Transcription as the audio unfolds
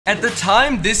At the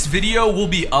time this video will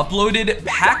be uploaded,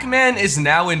 Pac-Man is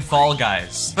now in Fall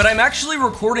Guys. But I'm actually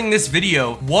recording this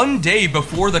video one day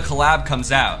before the collab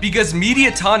comes out because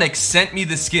Mediatonic sent me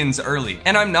the skins early.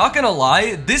 And I'm not gonna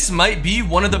lie, this might be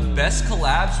one of the best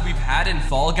collabs we've had in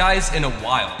Fall Guys in a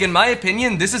while. In my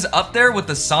opinion, this is up there with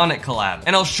the Sonic collab,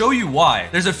 and I'll show you why.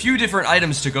 There's a few different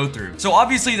items to go through. So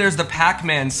obviously there's the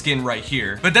Pac-Man skin right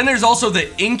here, but then there's also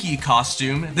the Inky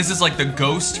costume. This is like the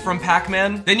ghost from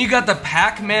Pac-Man. Then you got the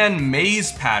Pac-Man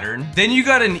maze pattern. Then you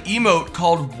got an emote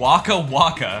called Waka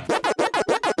Waka.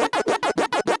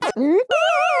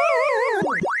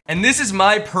 And this is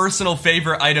my personal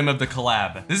favorite item of the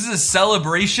collab. This is a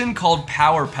celebration called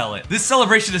Power Pellet. This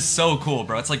celebration is so cool,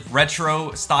 bro. It's like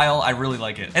retro style. I really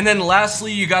like it. And then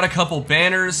lastly, you got a couple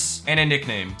banners and a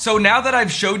nickname. So now that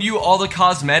I've showed you all the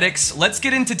cosmetics, let's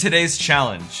get into today's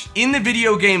challenge. In the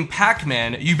video game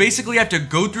Pac-Man, you basically have to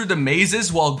go through the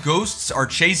mazes while ghosts are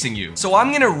chasing you. So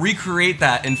I'm gonna recreate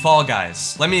that in Fall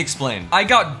Guys. Let me explain. I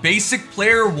got Basic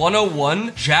Player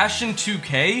 101, Jashin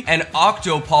 2K, and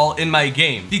Octopal in my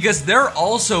game, because they're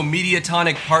also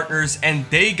Mediatonic partners and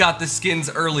they got the skins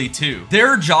early too.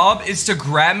 Their job is to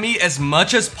grab me as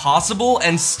much as possible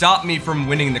and stop me from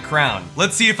winning the crown.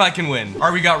 Let's see if I can win. All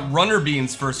right, we got Runner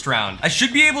Beans first round. I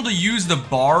should be able to use the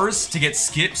bars to get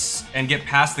skips and get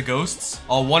past the ghosts.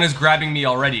 Oh, one is grabbing me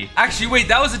already. Actually, wait,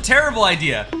 that was a terrible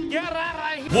idea.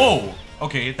 Whoa.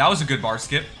 Okay, that was a good bar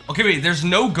skip. Okay, wait, there's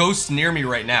no ghosts near me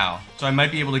right now, so I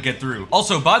might be able to get through.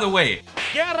 Also, by the way,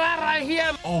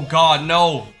 oh god,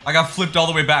 no. I got flipped all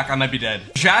the way back. I might be dead.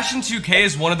 Jashin 2K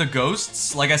is one of the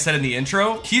ghosts, like I said in the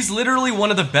intro. He's literally one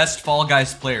of the best Fall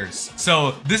Guys players.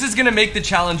 So this is gonna make the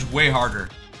challenge way harder.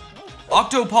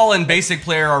 Octopal and Basic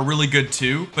Player are really good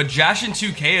too, but Jashin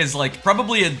 2K is like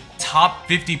probably a top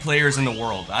 50 players in the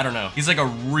world. I don't know. He's like a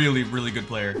really, really good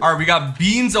player. All right, we got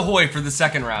Beans Ahoy for the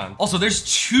second round. Also, there's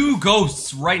two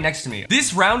ghosts right next to me.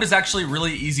 This round is actually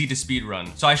really easy to speedrun,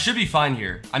 so I should be fine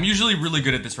here. I'm usually really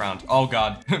good at this round. Oh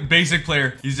god. Basic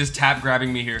Player, he's just tap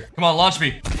grabbing me here. Come on, launch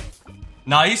me.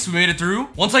 Nice, we made it through.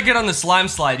 Once I get on the slime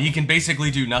slide, he can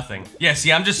basically do nothing. Yeah,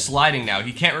 see, I'm just sliding now.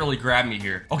 He can't really grab me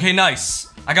here. Okay, nice.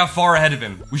 I got far ahead of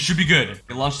him. We should be good.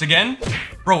 Get launched again.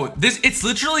 Bro, it's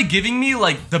literally giving me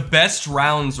like the best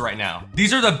rounds right now.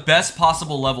 These are the best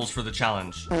possible levels for the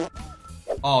challenge.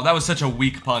 Oh, that was such a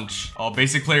weak punch. Oh,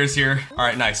 Basic Player's here. All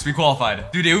right, nice. We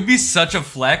qualified. Dude, it would be such a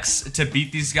flex to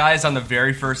beat these guys on the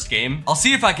very first game. I'll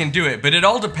see if I can do it, but it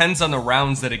all depends on the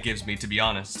rounds that it gives me, to be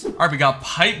honest. All right, we got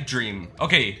Pipe Dream.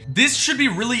 Okay, this should be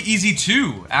really easy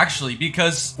too, actually,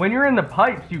 because when you're in the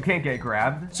pipes, you can't get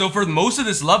grabbed. So for most of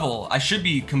this level, I should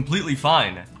be completely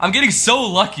fine. I'm getting so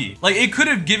lucky. Like, it could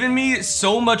have given me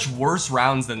so much worse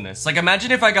rounds than this. Like,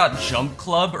 imagine if I got Jump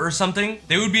Club or something.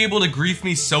 They would be able to grief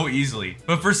me so easily.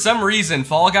 But for some reason,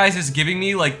 Fall Guys is giving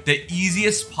me like the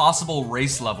easiest possible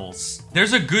race levels.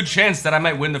 There's a good chance that I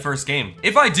might win the first game.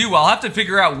 If I do, I'll have to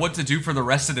figure out what to do for the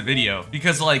rest of the video,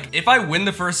 because like if I win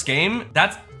the first game,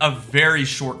 that's a very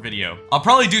short video. I'll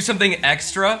probably do something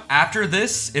extra after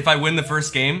this if I win the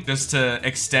first game, just to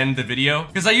extend the video,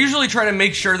 because I usually try to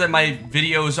make sure that my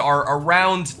videos are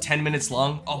around 10 minutes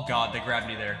long. Oh god, they grabbed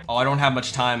me there. Oh, I don't have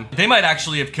much time. They might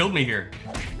actually have killed me here.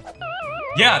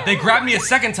 Yeah, they grabbed me a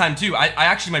second time too. I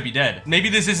actually might be dead. Maybe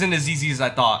this isn't as easy as I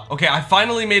thought. Okay, I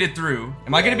finally made it through.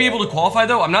 Am I gonna be able to qualify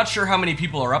though? I'm not sure how many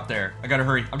people are up there. I gotta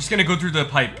hurry. I'm just gonna go through the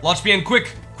pipe. Launch me in,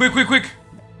 quick, quick, quick, quick.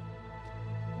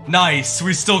 Nice,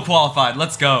 we still qualified.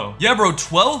 Let's go. Yeah, bro,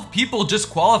 12 people just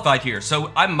qualified here,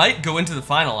 so I might go into the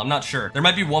final. I'm not sure. There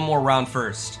might be one more round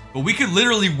first, but we could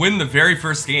literally win the very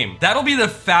first game. That'll be the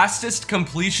fastest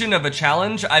completion of a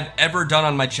challenge I've ever done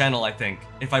on my channel, I think,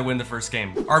 if I win the first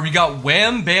game. All right, we got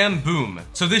Wham Bam Boom.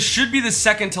 So this should be the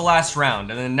second to last round,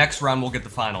 and then the next round we'll get the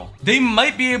final. They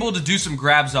might be able to do some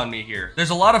grabs on me here. There's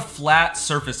a lot of flat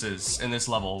surfaces in this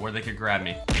level where they could grab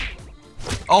me.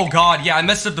 Oh god, yeah, I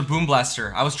messed up the Boom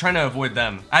Blaster. I was trying to avoid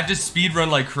them. I have to speedrun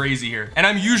like crazy here. And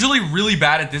I'm usually really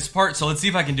bad at this part, so let's see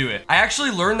if I can do it. I actually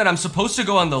learned that I'm supposed to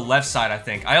go on the left side, I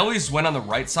think. I always went on the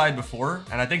right side before,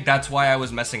 and I think that's why I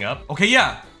was messing up. Okay,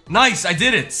 yeah. Nice, I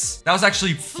did it. That was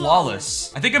actually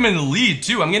flawless. I think I'm in the lead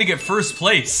too. I'm gonna get first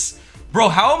place. Bro,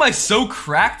 how am I so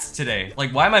cracked today?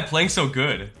 Like, why am I playing so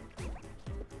good?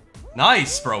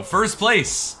 Nice, bro. First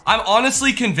place. I'm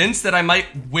honestly convinced that I might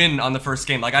win on the first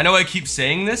game. Like, I know I keep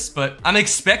saying this, but I'm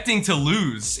expecting to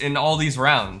lose in all these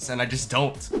rounds, and I just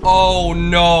don't. Oh,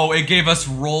 no. It gave us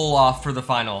roll off for the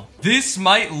final. This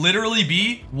might literally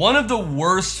be one of the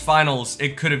worst finals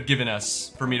it could have given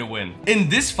us for me to win. In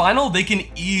this final, they can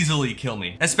easily kill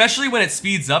me. Especially when it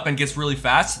speeds up and gets really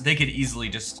fast, they could easily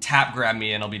just tap grab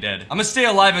me and I'll be dead. I'm gonna stay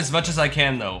alive as much as I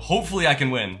can, though. Hopefully I can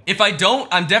win. If I don't,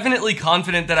 I'm definitely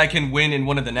confident that I can win in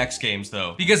one of the next games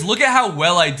though, because look at how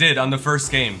well I did on the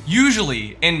first game.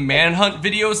 Usually in manhunt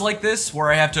videos like this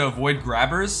where I have to avoid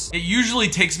grabbers, it usually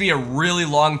takes me a really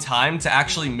long time to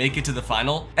actually make it to the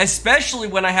final, especially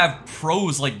when I have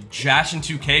pros like Jash and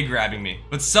 2K grabbing me.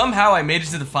 But somehow I made it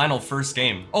to the final first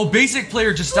game. Oh, basic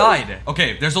player just died.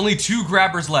 Okay, there's only 2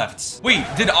 grabbers left. Wait,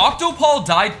 did Octopal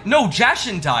die? No,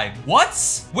 Jashin died. What?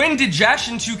 When did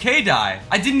Jashin 2K die?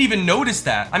 I didn't even notice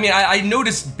that. I mean, I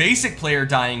noticed basic player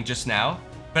dying just now,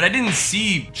 but I didn't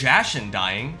see Jashin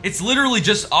dying. It's literally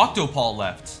just Octopal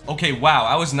left. Okay, wow,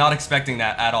 I was not expecting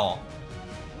that at all.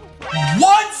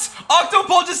 What?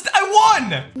 Octopal just, I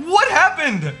won! What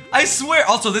happened? I swear.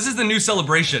 Also, this is the new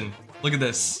celebration. Look at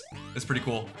this. That's pretty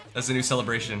cool. That's the new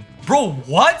celebration. Bro,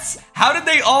 what? How did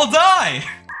they all die?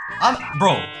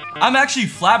 I'm actually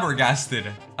flabbergasted.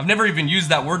 I've never even used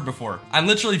that word before. I'm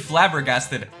literally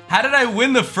flabbergasted. How did I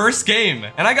win the first game?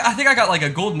 And I think I got like a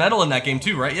gold medal in that game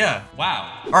too, right? Yeah.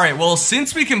 Wow. All right, well,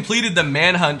 since we completed the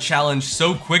manhunt challenge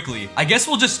so quickly, I guess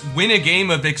we'll just win a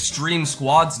game of extreme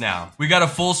squads now. We got a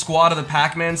full squad of the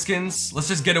Pac-Man skins. Let's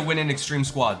just get a win in extreme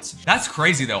squads. That's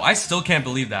crazy though. I still can't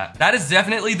believe that. That is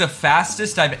definitely the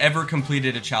fastest I've ever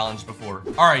completed a challenge before.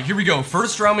 All right, here we go.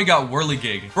 First round, we got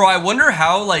Whirligig. Bro, I wonder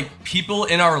how like people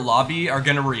in our lobby are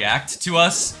gonna react to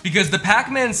us, because the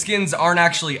Pac-Man skins aren't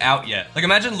actually out yet. Like,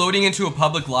 imagine loading into a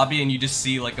public lobby and you just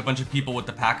see like a bunch of people with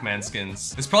the Pac-Man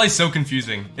skins. It's probably so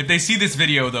confusing. If they see this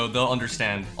video though, they'll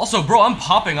understand. Also, bro, I'm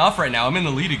popping off right now. I'm in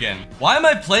the lead again. Why am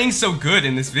I playing so good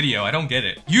in this video? I don't get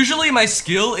it. Usually my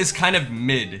skill is kind of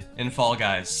mid in Fall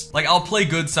Guys. Like, I'll play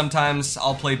good sometimes,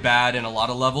 I'll play bad in a lot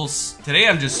of levels. Today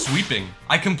I'm just sweeping.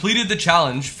 I completed the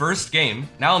challenge, first game.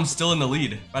 Now I'm still in the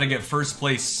lead. About to get first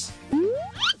place.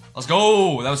 Let's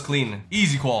go. That was clean.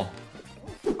 Easy qual.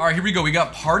 All right, here we go. We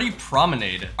got Party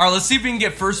Promenade. All right, let's see if we can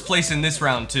get first place in this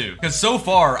round too. Because so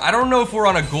far, I don't know if we're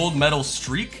on a gold medal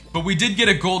streak, but we did get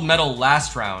a gold medal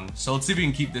last round. So let's see if we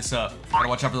can keep this up. Gotta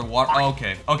watch out for the water. Oh,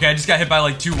 okay. Okay, I just got hit by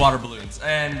like 2 water balloons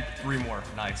and 3 more.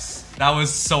 Nice. That was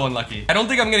so unlucky. I don't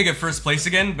think I'm gonna get first place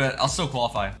again, but I'll still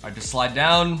qualify. All right, just slide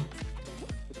down.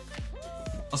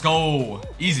 Let's go.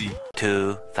 Easy.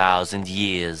 2,000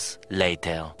 years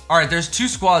later. All right, there's 2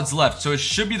 squads left, so it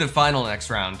should be the final next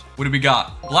round. What do we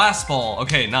got? Blast ball.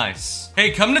 Okay, nice.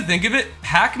 Hey, come to think of it,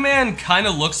 Pac-Man kind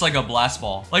of looks like a blast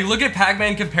ball. Like, look at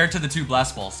Pac-Man compared to the 2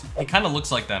 blast balls. He kind of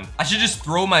looks like them. I should just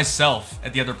throw myself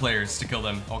at the other players to kill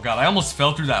them. Oh God, I almost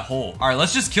fell through that hole. All right,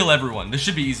 let's just kill everyone. This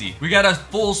should be easy. We got a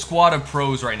full squad of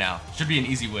pros right now. Should be an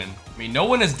easy win. I mean, no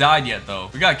one has died yet though.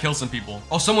 We gotta kill some people.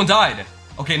 Oh, someone died.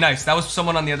 Okay, nice. That was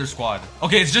someone on the other squad.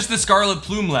 Okay, it's just the Scarlet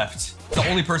Plume left. It's the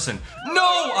only person.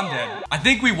 No, I'm dead. I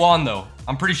think we won though.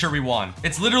 I'm pretty sure we won.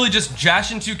 It's literally just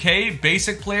Jash and 2K,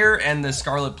 basic player, and the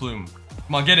Scarlet Plume.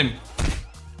 Come on, get him.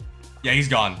 Yeah, he's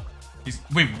gone.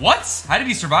 Wait, what? How did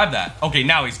he survive that? Okay,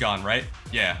 now he's gone, right?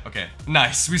 Yeah, okay.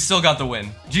 Nice, we still got the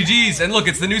win. GG's, and look,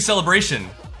 it's the new celebration.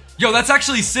 Yo, that's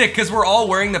actually sick, because we're all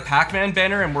wearing the Pac-Man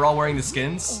banner and we're all wearing the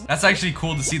skins. That's actually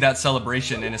cool to see that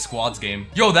celebration in a squads game.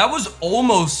 Yo, that was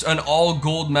almost an all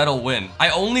gold medal win.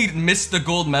 I only missed the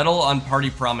gold medal on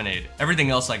Party Promenade. Everything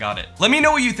else, I got it. Let me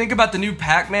know what you think about the new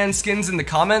Pac-Man skins in the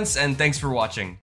comments, and thanks for watching.